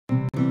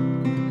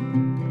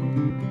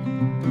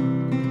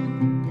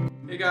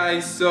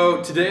guys,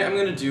 so today I'm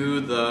gonna do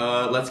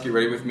the Let's Get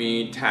Ready With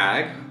Me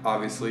tag,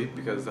 obviously,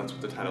 because that's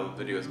what the title of the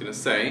video is gonna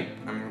say,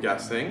 I'm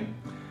guessing.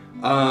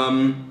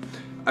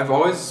 I've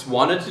always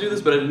wanted to do this,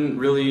 but I didn't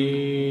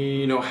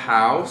really know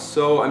how,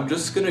 so I'm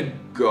just gonna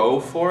go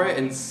for it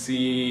and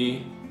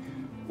see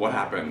what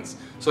happens.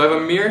 So I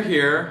have a mirror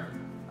here,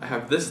 I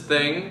have this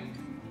thing,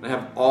 and I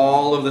have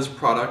all of this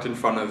product in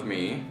front of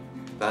me.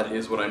 That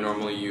is what I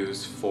normally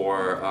use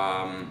for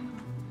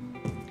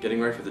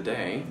getting ready for the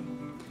day.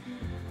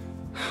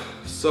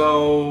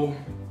 So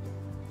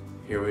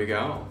here we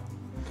go.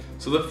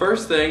 So the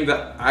first thing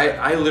that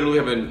I literally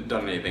haven't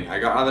done anything. I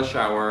got out of the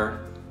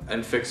shower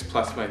and fixed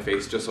plus my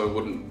face just so it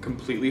wouldn't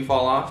completely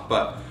fall off,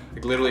 but I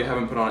literally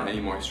haven't put on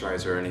any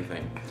moisturizer or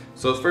anything.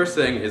 So the first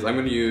thing is I'm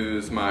going to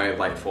use my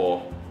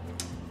Lightful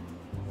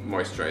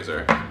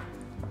moisturizer,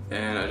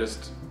 and I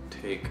just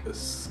take a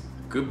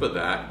scoop of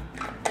that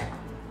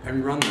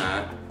and run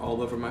that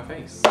all over my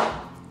face.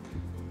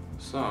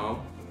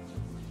 So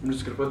I'm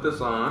just going to put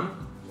this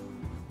on.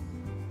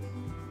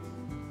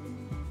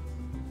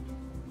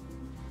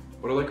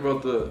 What I like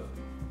about the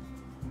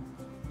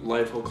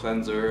Lightful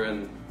cleanser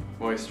and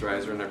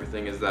moisturizer and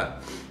everything is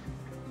that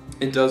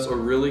it does a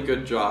really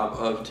good job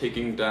of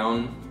taking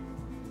down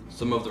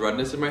some of the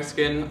redness in my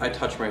skin. I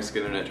touch my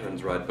skin and it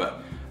turns red,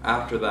 but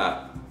after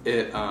that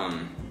it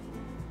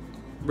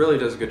really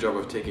does a good job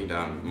of taking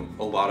down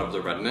a lot of the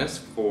redness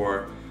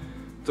for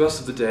the rest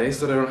of the day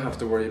so that I don't have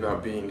to worry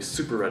about being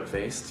super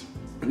red-faced.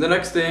 The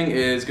next thing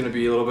is going to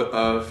be a little bit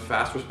of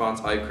Fast Response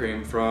Eye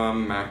Cream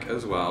from MAC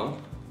as well.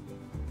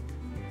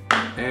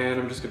 And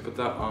I'm just going to put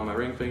that on my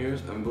ring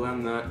fingers and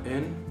blend that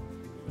in.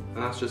 And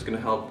that's just going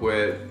to help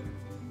with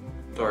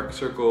dark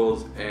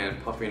circles and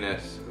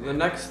puffiness. The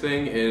next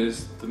thing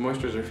is the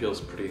moisturizer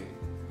feels pretty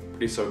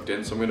soaked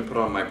in, so I'm going to put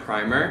on my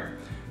primer,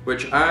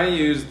 which I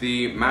use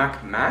the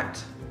MAC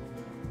Matte.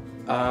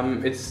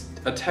 It's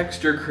a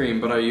texture cream,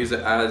 but I use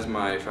it as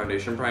my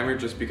foundation primer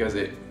just because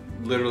it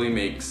literally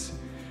makes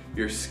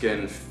your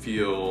skin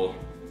feel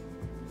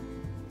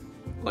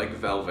like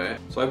velvet.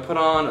 So I put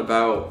on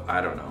about,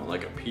 I don't know,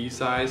 like a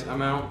pea-size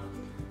amount.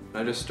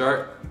 And I just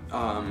start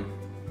on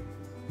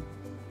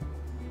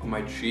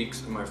my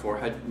cheeks and my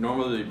forehead,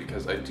 normally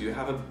because I do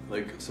have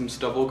some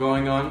stubble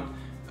going on,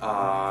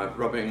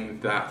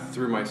 rubbing that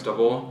through my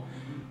stubble.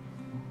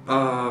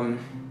 Kind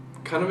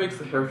of makes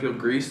the hair feel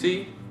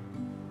greasy.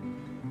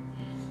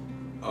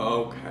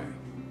 Okay.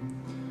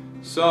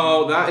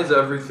 So that is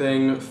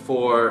everything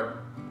for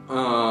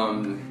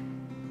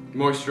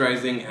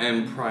moisturizing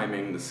and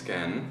priming the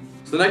skin.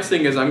 So the next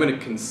thing is I'm going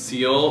to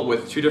conceal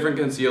with two different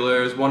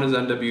concealers. One is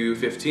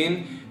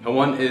NW15 and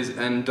one is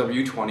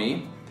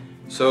NW20.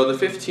 So the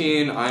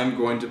 15 I'm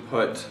going to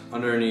put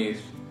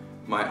underneath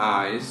my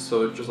eyes,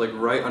 so just like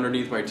right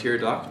underneath my tear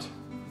duct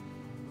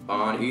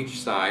on each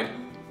side.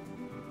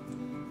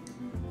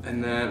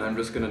 And then I'm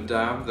just going to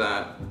dab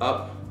that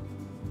up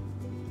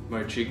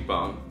my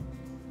cheekbone.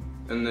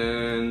 And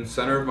then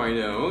center of my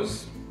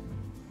nose,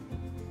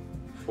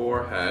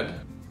 forehead.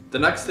 The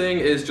next thing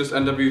is just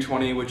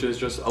NW20, which is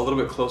just a little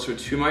bit closer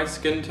to my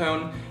skin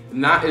tone.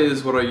 And that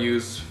is what I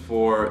use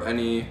for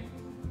any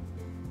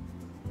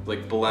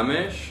like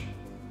blemish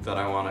that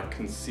I want to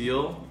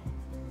conceal.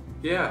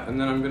 Yeah, and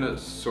then I'm gonna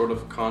sort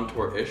of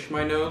contour-ish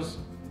my nose,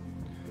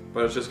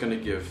 but it's just gonna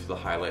give the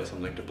highlight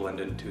something to blend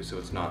into so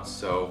it's not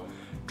so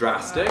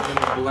drastic. I'm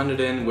gonna blend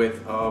it in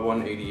with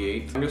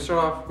 188. I'm gonna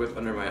start off with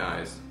under my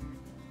eyes.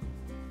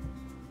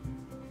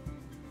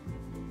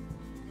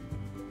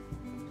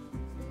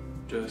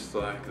 Just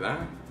like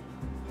that.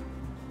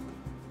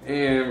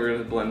 And we're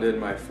gonna blend in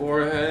my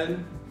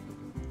forehead.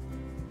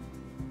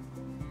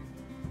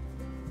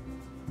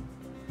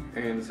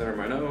 And the center of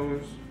my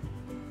nose.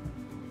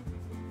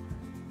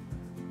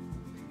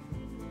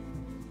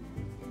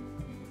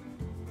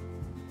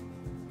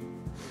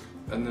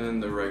 And then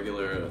the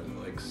regular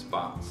like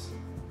spots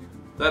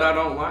that I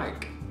don't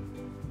like.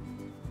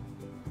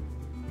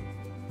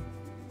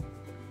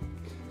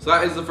 So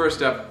that is the first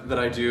step that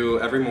I do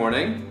every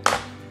morning.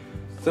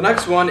 The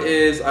next one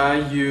is I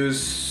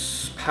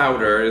use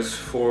powders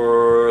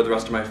for the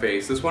rest of my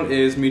face. This one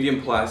is Medium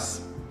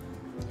Plus,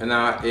 and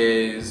that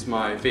is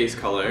my face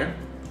color.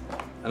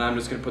 And I'm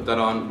just gonna put that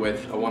on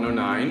with a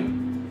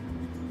 109.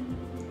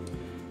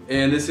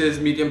 And this is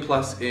Medium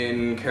Plus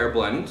in Care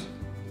Blend.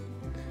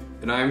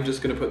 And I'm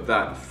just gonna put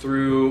that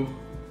through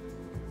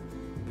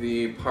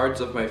the parts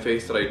of my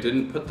face that I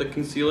didn't put the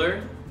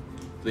concealer,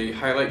 the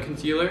highlight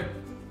concealer.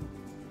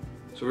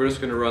 So we're just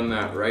gonna run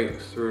that right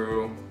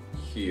through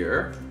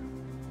here.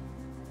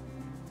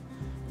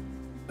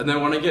 And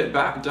then when I get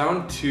back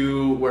down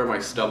to where my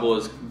stubble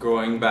is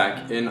going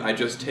back in, I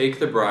just take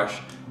the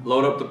brush,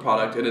 load up the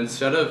product, and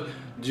instead of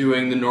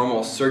doing the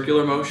normal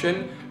circular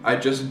motion, I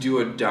just do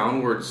a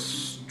downward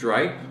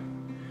stripe,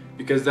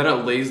 because then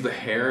it lays the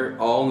hair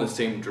all in the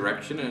same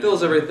direction and it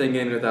fills everything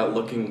in without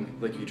looking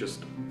like you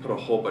just put a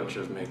whole bunch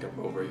of makeup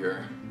over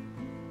your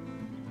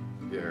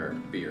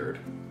beard.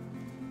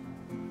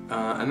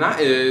 And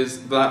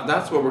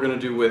that's what we're gonna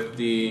do with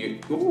the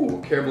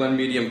Care Blend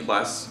Medium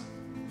Plus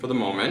for the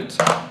moment.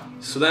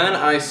 So then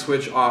I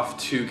switch off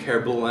to Care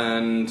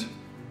Blend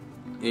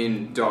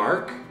in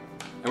dark,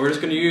 and we're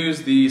just gonna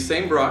use the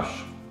same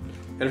brush.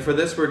 And for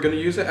this, we're gonna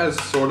use it as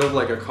sort of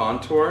like a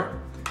contour.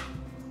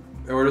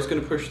 And we're just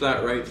gonna push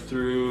that right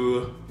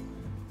through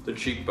the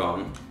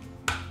cheekbone.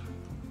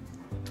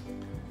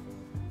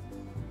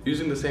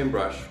 Using the same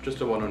brush,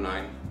 just a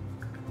 109.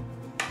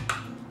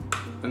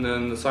 And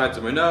then the sides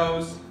of my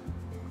nose.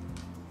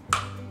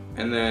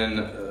 And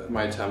then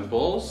my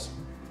temples.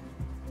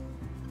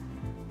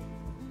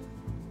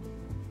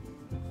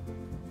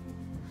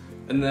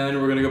 And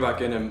then we're gonna go back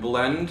in and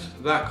blend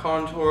that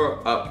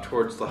contour up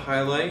towards the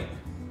highlight,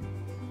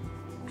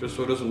 just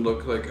so it doesn't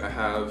look like I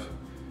have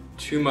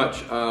too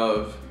much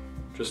of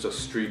just a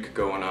streak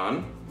going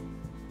on.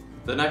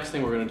 The next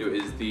thing we're gonna do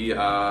is the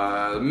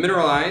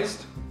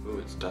mineralized, ooh,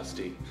 it's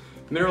dusty,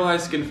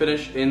 mineralized skin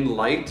finish in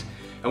light.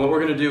 And what we're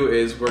gonna do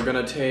is we're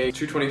gonna take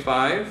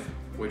 225,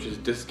 which is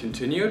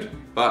discontinued,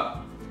 but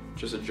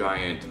just a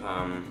giant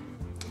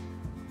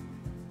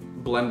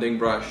blending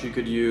brush. You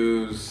could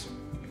use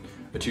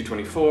a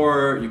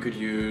 224, you could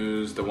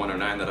use the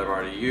 109 that I've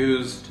already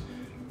used.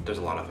 There's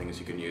a lot of things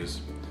you can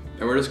use.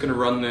 And we're just gonna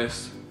run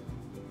this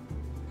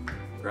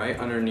right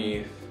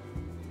underneath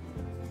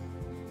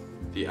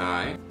the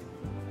eye,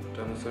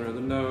 down the center of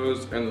the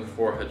nose and the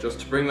forehead, just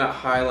to bring that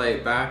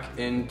highlight back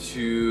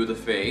into the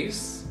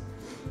face.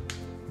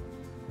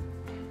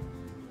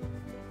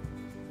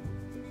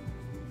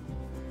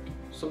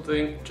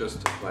 Something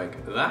just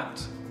like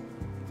that.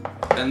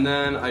 And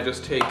then I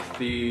just take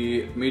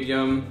the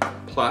medium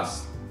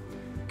plus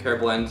Care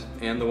Blend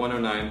and the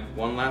 109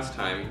 one last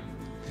time,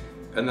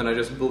 and then I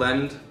just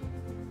blend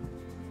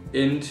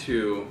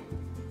into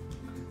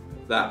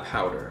that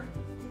powder.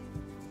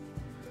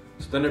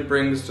 So then it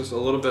brings just a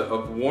little bit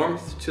of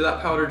warmth to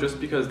that powder, just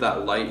because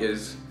that light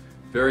is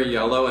very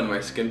yellow and my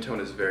skin tone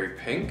is very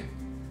pink.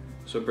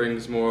 So it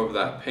brings more of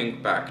that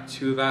pink back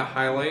to that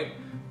highlight,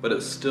 but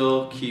it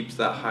still keeps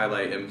that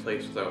highlight in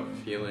place without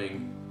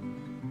feeling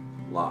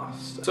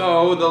lost.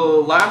 So the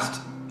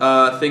last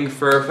thing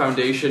for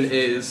foundation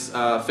is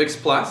Fix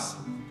Plus.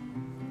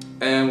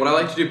 And what I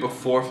like to do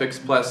before Fix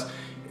Plus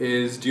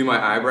is do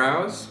my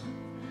eyebrows.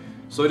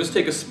 So I just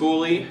take a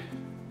spoolie,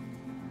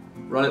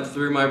 run it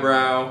through my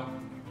brow,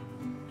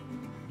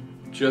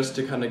 just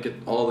to kind of get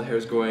all the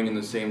hairs going in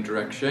the same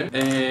direction.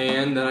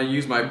 And then I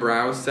use my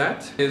brow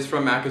set. It's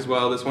from MAC as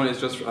well. This one is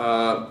just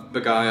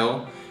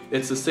Beguile.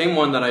 It's the same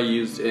one that I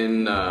used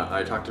in,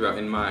 I talked about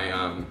in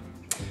my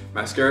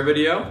mascara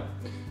video.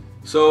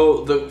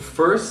 So the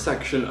first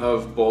section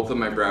of both of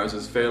my brows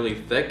is fairly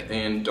thick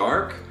and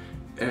dark,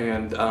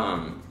 and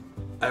I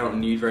don't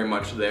need very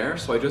much there.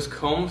 So I just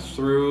comb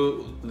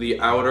through the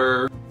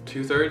outer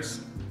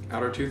two-thirds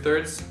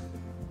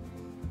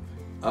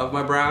of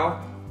my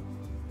brow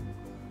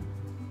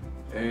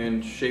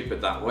and shape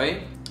it that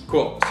way.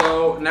 Cool,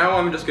 so now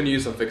I'm just gonna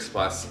use some Fix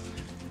Plus.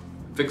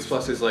 Fix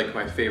Plus is like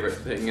my favorite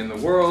thing in the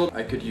world.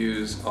 I could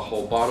use a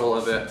whole bottle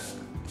of it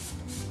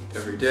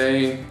every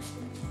day.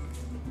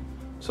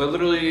 So I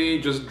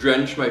literally just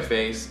drench my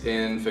face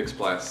in Fix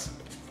Plus.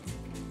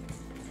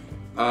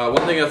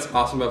 One thing that's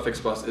awesome about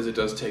Fix Plus is it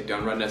does take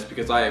down redness,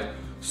 because I have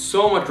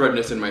so much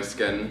redness in my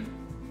skin.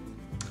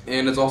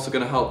 And it's also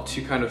gonna help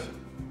to kind of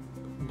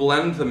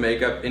blend the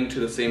makeup into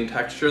the same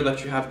texture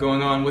that you have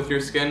going on with your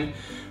skin.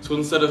 So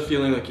instead of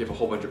feeling like you have a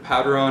whole bunch of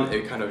powder on,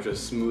 it kind of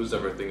just smooths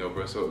everything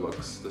over so it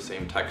looks the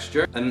same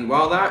texture. And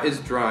while that is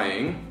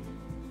drying,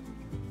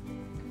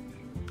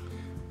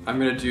 I'm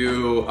gonna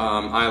do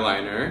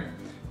eyeliner.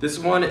 This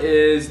one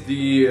is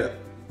the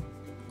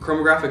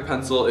Chromographic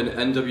Pencil in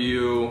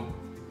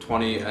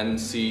NW20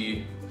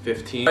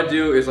 NC15. What I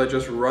do is I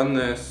just run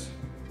this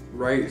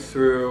right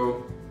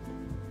through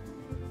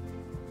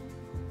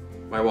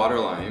my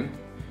waterline,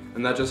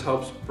 and that just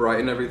helps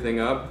brighten everything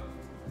up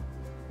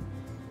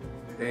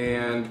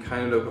and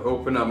kind of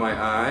open up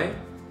my eye.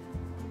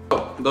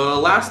 The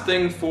last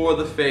thing for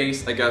the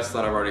face, I guess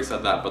that I've already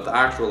said that, but the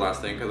actual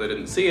last thing, because I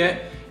didn't see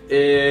it,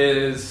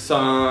 is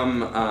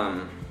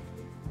some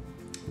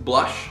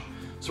blush.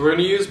 So we're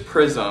gonna use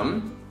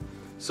Prism.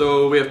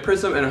 So we have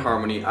Prism and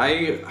Harmony.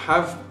 I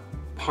have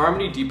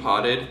Harmony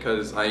depotted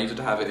because I used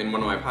to have it in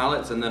one of my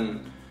palettes, and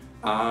then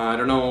I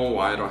don't know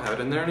why I don't have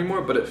it in there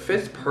anymore, but it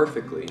fits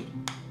perfectly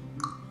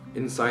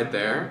inside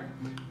there.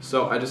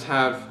 So I just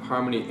have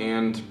Harmony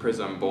and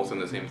Prism both in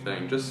the same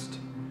thing, just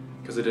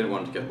because I didn't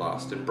want it to get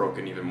lost and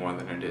broken even more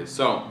than it is.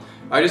 So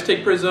I just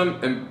take Prism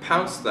and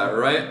pounce that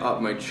right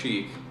up my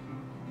cheek.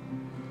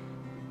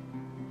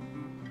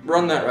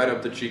 Run that right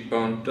up the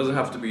cheekbone. Doesn't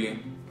have to be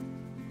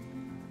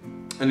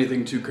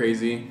anything too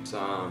crazy.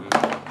 Some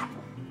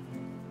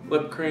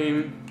lip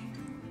cream.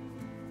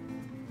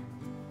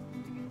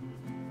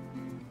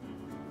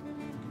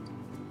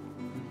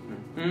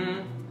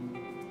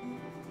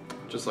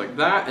 Just like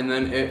that, and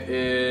then it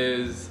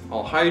is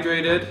all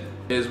hydrated.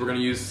 We're gonna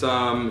use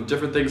some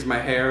different things in my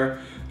hair,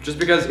 just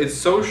because it's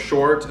so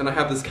short and I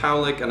have this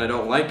cowlick and I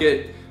don't like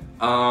it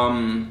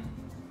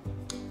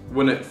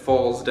when it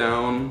falls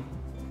down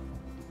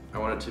I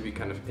want it to be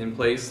kind of in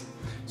place.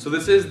 So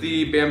this is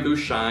the Bamboo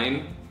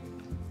Shine.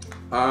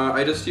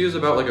 I just use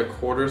about like a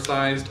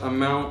quarter-sized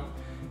amount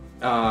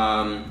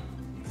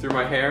through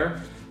my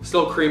hair.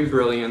 Still Cream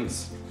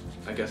Brilliance,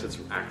 I guess it's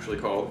actually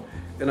called.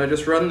 And I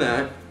just run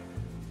that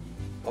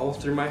all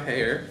through my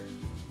hair.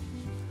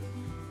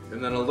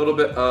 And then a little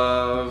bit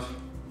of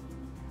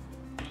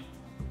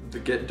the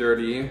Get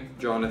Dirty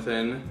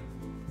Jonathan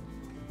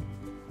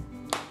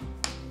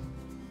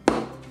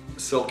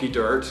Silky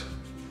Dirt.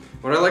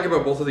 What I like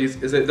about both of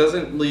these is it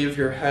doesn't leave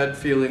your head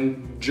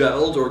feeling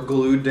gelled or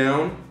glued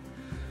down.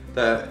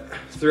 That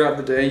throughout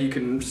the day you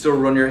can still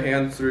run your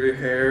hand through your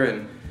hair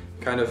and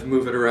kind of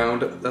move it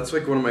around. That's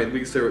like one of my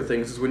least favorite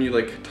things is when you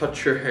like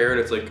touch your hair and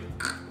it's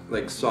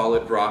like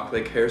solid rock,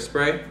 like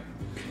hairspray.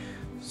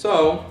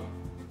 So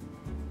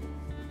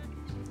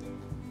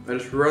I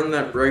just run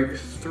that right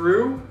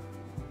through,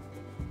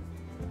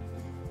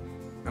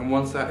 and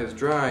once that is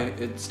dry,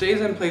 it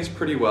stays in place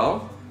pretty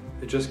well.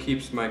 It just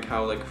keeps my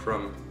cowlick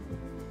from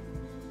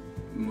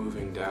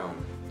moving down.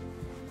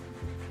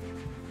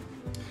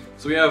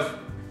 So we have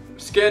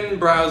skin,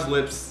 brows,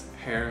 lips,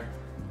 hair,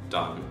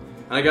 done.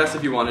 And I guess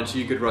if you wanted to,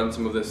 you could run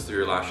some of this through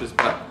your lashes,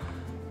 but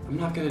I'm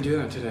not gonna do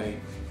that today.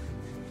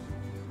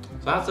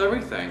 So that's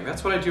everything.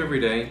 That's what I do every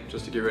day,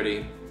 just to get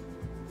ready.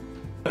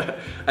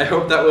 I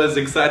hope that was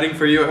exciting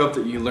for you. I hope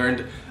that you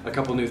learned a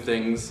couple new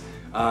things.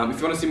 If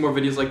you want to see more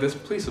videos like this,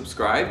 please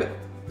subscribe.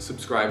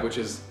 Subscribe, which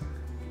is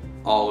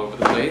all over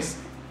the place.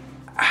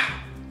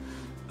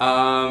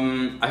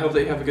 I hope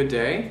that you have a good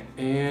day,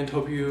 and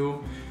hope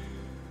you,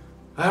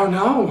 I don't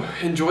know,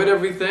 enjoyed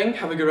everything.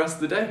 Have a good rest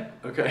of the day.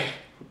 Okay,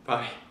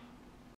 bye.